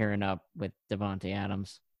pairing up with Davante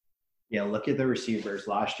Adams. Yeah, look at the receivers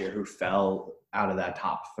last year who fell out of that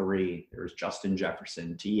top three. There was Justin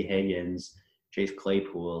Jefferson, T. Higgins, Chase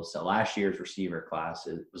Claypool. So last year's receiver class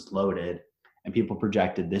was loaded, and people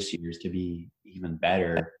projected this year's to be even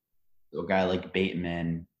better. So a guy like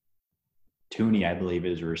Bateman, Tooney, I believe,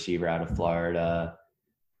 is a receiver out of Florida.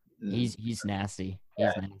 He's nasty.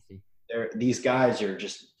 He's nasty. These guys are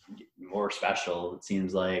just more special, it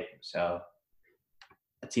seems like. So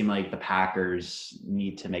it seemed like the Packers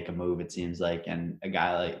need to make a move, it seems like, and a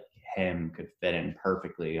guy like him could fit in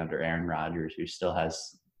perfectly under Aaron Rodgers, who still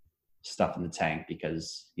has stuff in the tank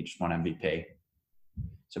because he just won MVP.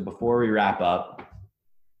 So before we wrap up,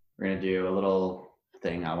 we're going to do a little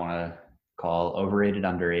thing I want to call overrated,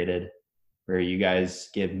 underrated, where you guys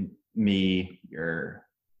give me your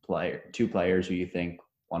two players who you think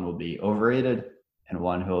one will be overrated and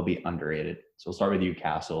one who will be underrated. So we'll start with you,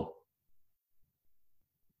 Castle.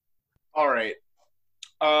 All right.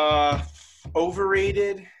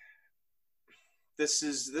 Overrated. This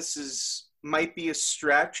is might be a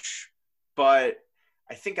stretch, but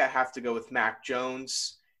I think I have to go with Mac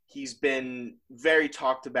Jones. He's been very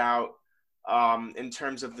talked about in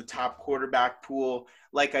terms of the top quarterback pool.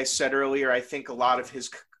 Like I said earlier, I think a lot of his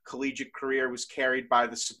collegiate career was carried by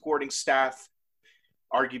the supporting staff,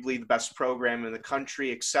 arguably the best program in the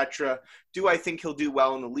country, etc. Do I think he'll do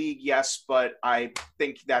well in the league? Yes, but I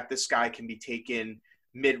think that this guy can be taken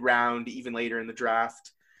mid-round, even later in the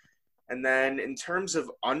draft. And then in terms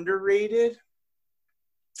of underrated,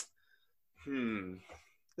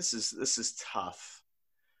 this is tough.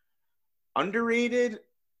 Underrated,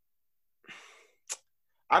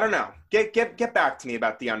 I don't know. Get back to me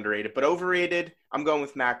about the underrated, but overrated, I'm going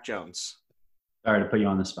with Mac Jones. Sorry to put you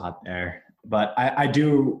on the spot there, but I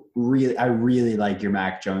really like your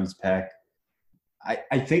Mac Jones pick.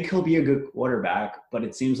 I think he'll be a good quarterback, but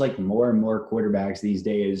it seems like more and more quarterbacks these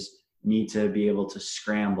days need to be able to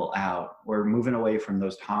scramble out. We're moving away from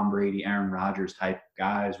those Tom Brady, Aaron Rodgers type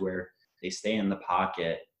guys where they stay in the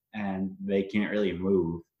pocket and they can't really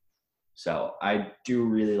move. So I do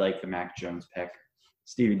really like the Mac Jones pick.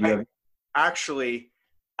 Stevie, do you have? Actually,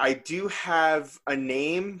 I do have a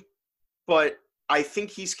name, but I think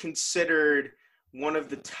he's considered one of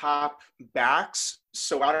the top backs.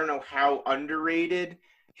 So I don't know how underrated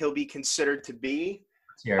he'll be considered to be.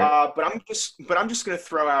 But I'm just going to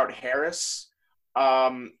throw out Harris.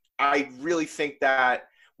 I really think that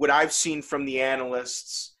what I've seen from the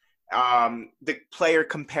analysts, the player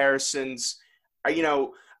comparisons,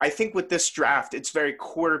 I think with this draft, it's very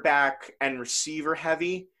quarterback and receiver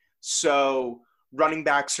heavy. So running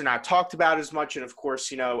backs are not talked about as much. And of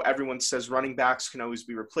course, everyone says running backs can always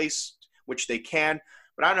be replaced, which they can.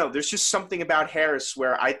 But I don't know. There's just something about Harris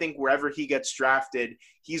where I think wherever he gets drafted,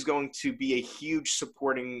 he's going to be a huge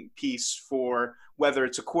supporting piece for whether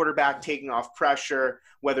it's a quarterback taking off pressure,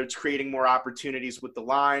 whether it's creating more opportunities with the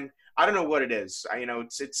line. I don't know what it is.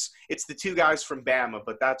 It's the two guys from Bama,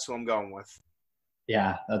 but that's who I'm going with.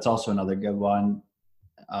 Yeah, that's also another good one.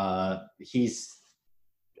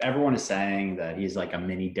 Everyone is saying that he's like a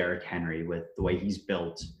mini Derrick Henry with the way he's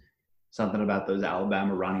built. Something about those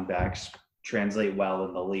Alabama running backs translate well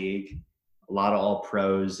in the league. A lot of all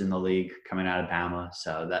pros in the league coming out of Bama.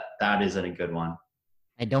 So that isn't a good one.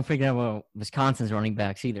 And don't forget about Wisconsin's running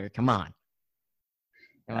backs either. Come on.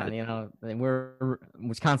 We're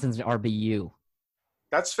Wisconsin's RBU.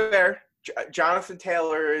 That's fair. Jonathan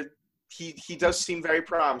Taylor, he does seem very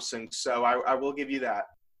promising, so I will give you that.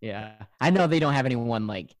 Yeah. I know they don't have anyone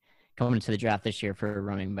like coming into the draft this year for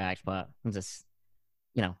running backs, but I'm just,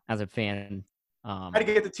 as a fan. I had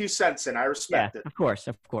to get the 2 cents in. I respect it. Of course.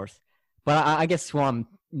 But I guess while I'm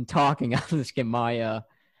talking, I'll just get my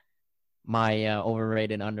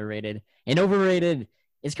overrated, underrated. And overrated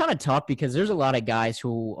is kind of tough because there's a lot of guys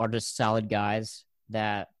who are just solid guys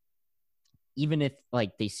that even if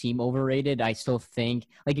like they seem overrated, I still think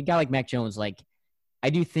like a guy like Mac Jones, like I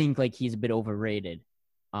do think like he's a bit overrated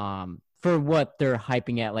for what they're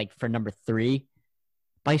hyping at like for number 3.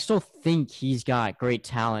 But I still think he's got great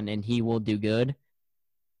talent and he will do good.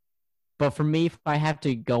 But for me, if I have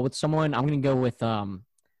to go with someone, I'm going to go with a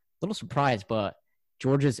little surprised, but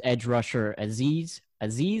Georgia's edge rusher Azeez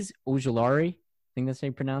Ojulari. I think that's how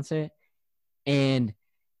you pronounce it. And,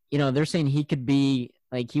 they're saying he could be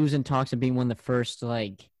like he was in talks of being one of the first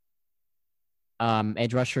like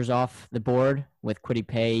edge rushers off the board with Kwity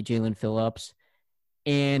Paye, Jalen Phillips.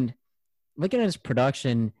 And looking at his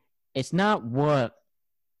production, it's not what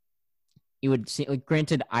you would see. Like,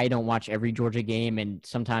 granted, I don't watch every Georgia game, and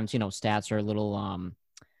sometimes stats are a little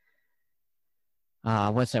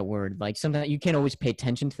what's that word? Like sometimes you can't always pay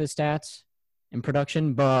attention to the stats in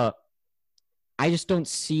production, but I just don't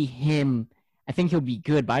see him. I think he'll be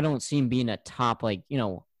good, but I don't see him being a top a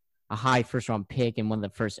high first round pick and one of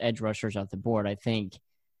the first edge rushers off the board. I think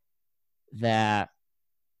that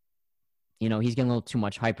he's getting a little too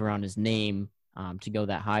much hype around his name to go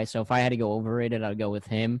that high. So if I had to go overrated, I'd go with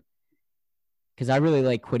him. Because I really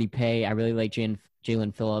like Kwity Paye. I really like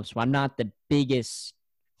Jalen Phillips. But I'm not the biggest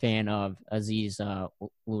fan of Azeez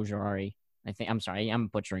Ojulari. I'm sorry, I'm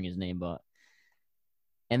butchering his name, but.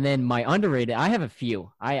 And then my underrated, I have a few.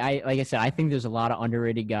 I like I said, I think there's a lot of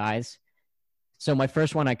underrated guys. So my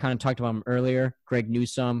first one, I kind of talked about him earlier, Greg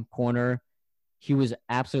Newsome, corner. He was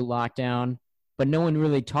absolute lockdown, but no one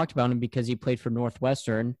really talked about him because he played for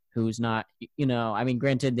Northwestern, who's not,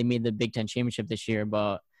 granted they made the Big Ten championship this year,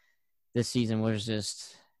 but this season was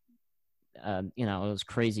just, it was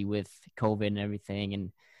crazy with COVID and everything,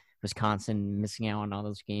 and Wisconsin missing out on all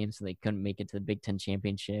those games, so they couldn't make it to the Big Ten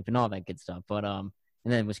championship and all that good stuff. But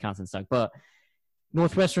and then Wisconsin sucked. But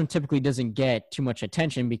Northwestern typically doesn't get too much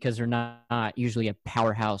attention because they're not usually a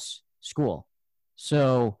powerhouse school.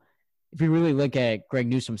 So if you really look at Greg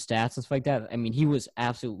Newsome's stats and stuff like that, he was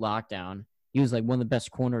absolute lockdown. he was like one of the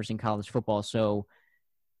best corners in college football. So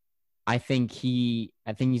I think he's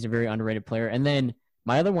a very underrated player. And then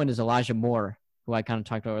my other one is Elijah Moore, who I kind of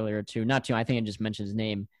talked about earlier too. Not too. I think I just mentioned his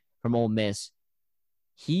name from Ole Miss.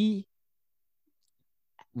 He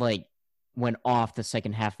like went off the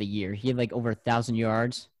second half of the year. He had like over 1,000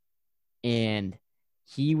 yards, and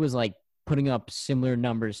he was like putting up similar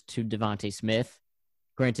numbers to Devontae Smith.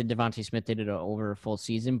 Granted, Devontae Smith did it over a full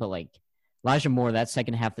season, but like Elijah Moore, that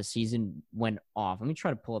second half of the season went off. Let me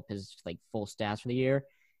try to pull up his like full stats for the year.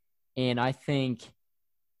 And I think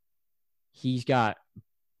he's got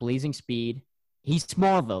blazing speed. He's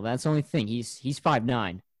small though. That's the only thing. He's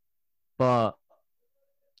 5'9". But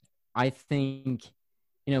I think,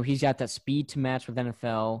 he's got that speed to match with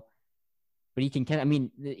NFL. But he can – I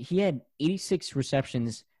mean, he had 86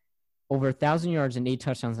 receptions, over 1,000 yards and 8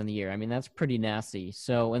 touchdowns in the year. I mean, that's pretty nasty.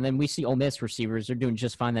 So, and then we see Ole Miss receivers. They're doing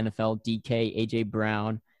just fine in the NFL. DK, A.J.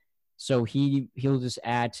 Brown. So he'll just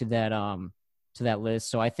add to that list.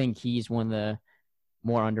 So I think he's one of the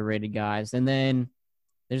more underrated guys. And then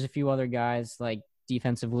there's a few other guys like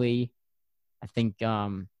defensively. I think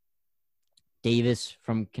Davis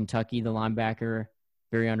from Kentucky, the linebacker,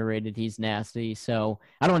 very underrated. He's nasty. So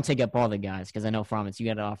I don't want to take up all the guys because I know Frommans, you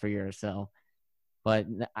got to offer yours. So, but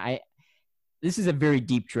this is a very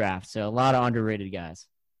deep draft. So a lot of underrated guys.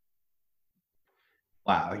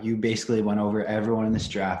 Wow, you basically went over everyone in this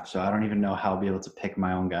draft, so I don't even know how I'll be able to pick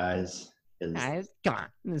my own guys. Come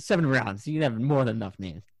on, 7 rounds. You have more than enough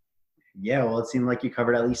names. Yeah, well, it seemed like you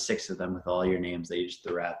covered at least 6 of them with all your names that you just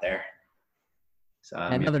threw out there. So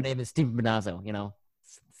another name is Steven Benazzo,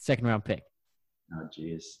 second round pick. Oh,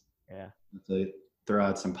 jeez. Yeah. So throw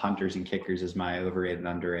out some punters and kickers as my overrated and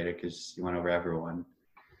underrated because you went over everyone.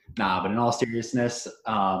 Nah, but in all seriousness,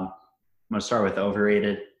 I'm going to start with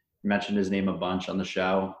overrated. You mentioned his name a bunch on the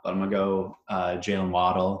show, but I'm going to go Jalen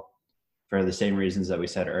Waddle for the same reasons that we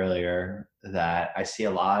said earlier, that I see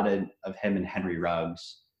a lot of him and Henry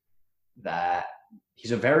Ruggs, that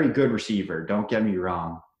he's a very good receiver, don't get me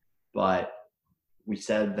wrong, but we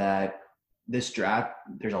said that this draft,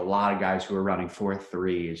 there's a lot of guys who are running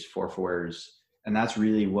 4.3s, 4.4s, and that's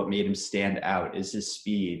really what made him stand out is his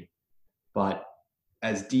speed. But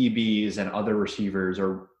as DBs and other receivers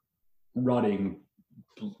are running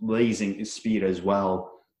blazing speed as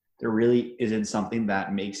well, there really isn't something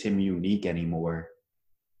that makes him unique anymore.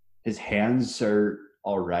 His hands are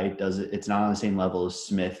all right. It's not on the same level as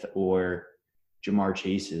Smith or Jamar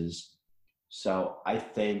Chase's. So I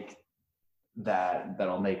think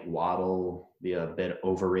that'll make Waddle be a bit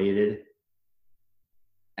overrated.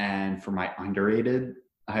 And for my underrated,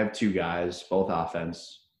 I have 2 guys, both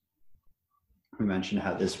offense. We mentioned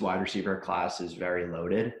how this wide receiver class is very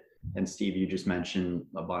loaded. And Steve, you just mentioned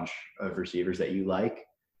a bunch of receivers that you like.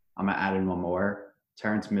 I'm going to add in one more.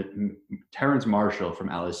 Terrence Marshall from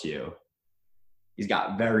LSU. He's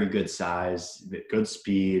got very good size, good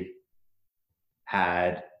speed,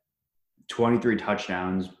 had 23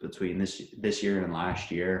 touchdowns between this year and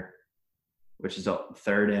last year, which is a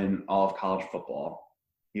third in all of college football.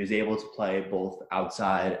 He was able to play both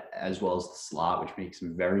outside as well as the slot, which makes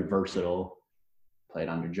him very versatile. Played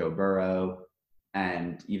under Joe Burrow,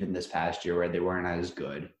 and even this past year where they weren't as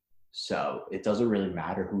good. So it doesn't really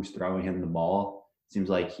matter who's throwing him the ball. It seems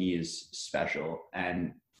like he is special.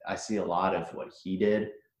 And I see a lot of what he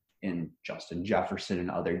did in Justin Jefferson and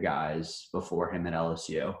other guys before him at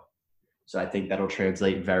LSU. So I think that'll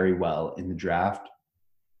translate very well in the draft.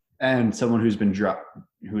 And someone who's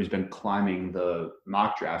been climbing the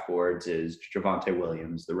mock draft boards is Javonte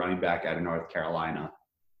Williams, the running back out of North Carolina.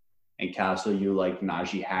 And Castle, you like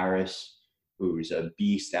Najee Harris, who's a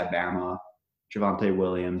beast at Bama. Javonte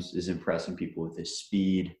Williams is impressing people with his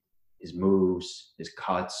speed, his moves, his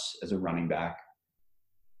cuts as a running back.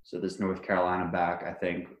 So this North Carolina back, I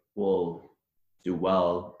think, will do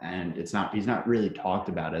well. And he's not really talked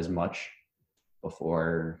about as much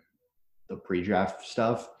before the pre-draft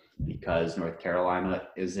stuff because North Carolina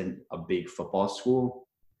isn't a big football school.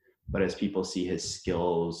 But as people see his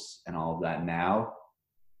skills and all of that now,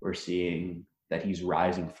 we're seeing that he's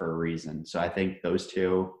rising for a reason. So I think those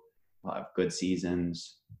 2 will have good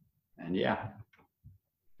seasons. And yeah.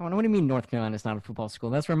 What do you mean North Carolina's not a football school?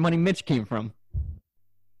 That's where Money Mitch came from.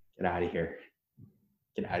 Get out of here.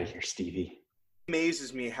 Get out of here, Stevie. It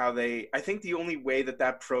amazes me how I think the only way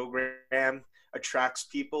that program attracts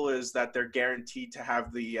people is that they're guaranteed to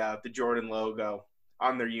have the Jordan logo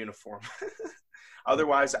on their uniform.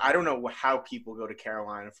 Otherwise, I don't know how people go to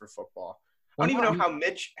Carolina for football. I don't even know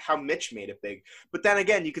how Mitch made it big. But then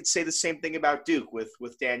again, you could say the same thing about Duke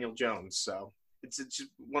with Daniel Jones. So it's just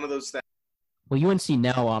one of those things. Well, UNC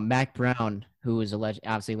now, Mac Brown, who is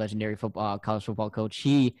obviously legendary college football coach,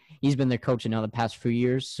 he's been their coach in now the past few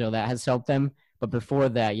years, so that has helped them. But before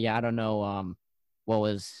that, yeah, I don't know what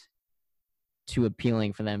was too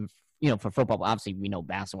appealing for them, for football. Obviously, we know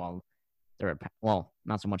basketball.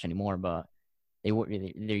 Not so much anymore, but they're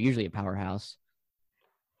usually a powerhouse.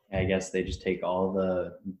 I guess they just take all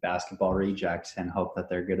the basketball rejects and hope that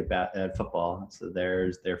they're good at football. So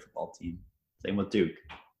there's their football team. Same with Duke.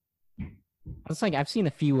 It's like I've seen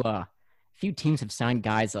a few teams have signed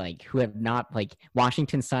guys like who have not, like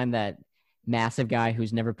Washington signed that massive guy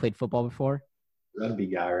who's never played football before. Rugby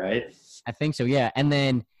guy, right? I think so, yeah. And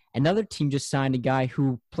then another team just signed a guy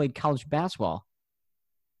who played college basketball.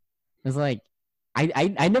 It's like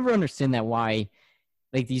I never understand that, why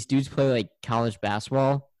like these dudes play like college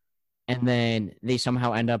basketball and then they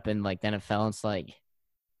somehow end up in like the NFL. It's like,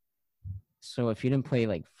 so if you didn't play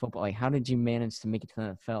like football, like how did you manage to make it to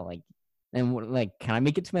the NFL? Like, and like, can I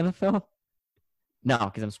make it to the NFL? No,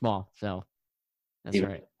 because I'm small. So that's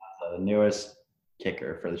right. The newest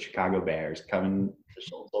kicker for the Chicago Bears coming to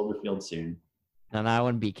Soldier Field soon. No, I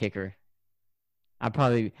wouldn't be kicker. I'll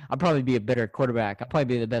probably be a better quarterback. I'll probably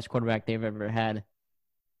be the best quarterback they've ever had.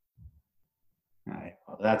 All right.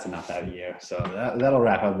 Well, that's enough out of you. So that'll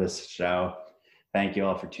wrap up this show. Thank you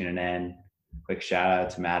all for tuning in. Quick shout out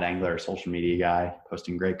to Matt Engler, our social media guy,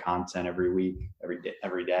 posting great content every week,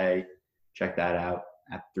 every day. Check that out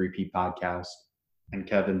at 3P Podcast. And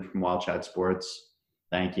Kevin from Wild Chat Sports,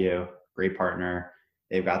 thank you. Great partner.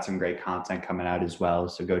 They've got some great content coming out as well.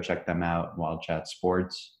 So go check them out, Wild Chat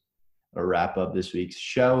Sports. That'll wrap up this week's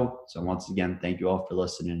show. So once again, thank you all for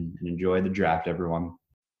listening and enjoy the draft, everyone.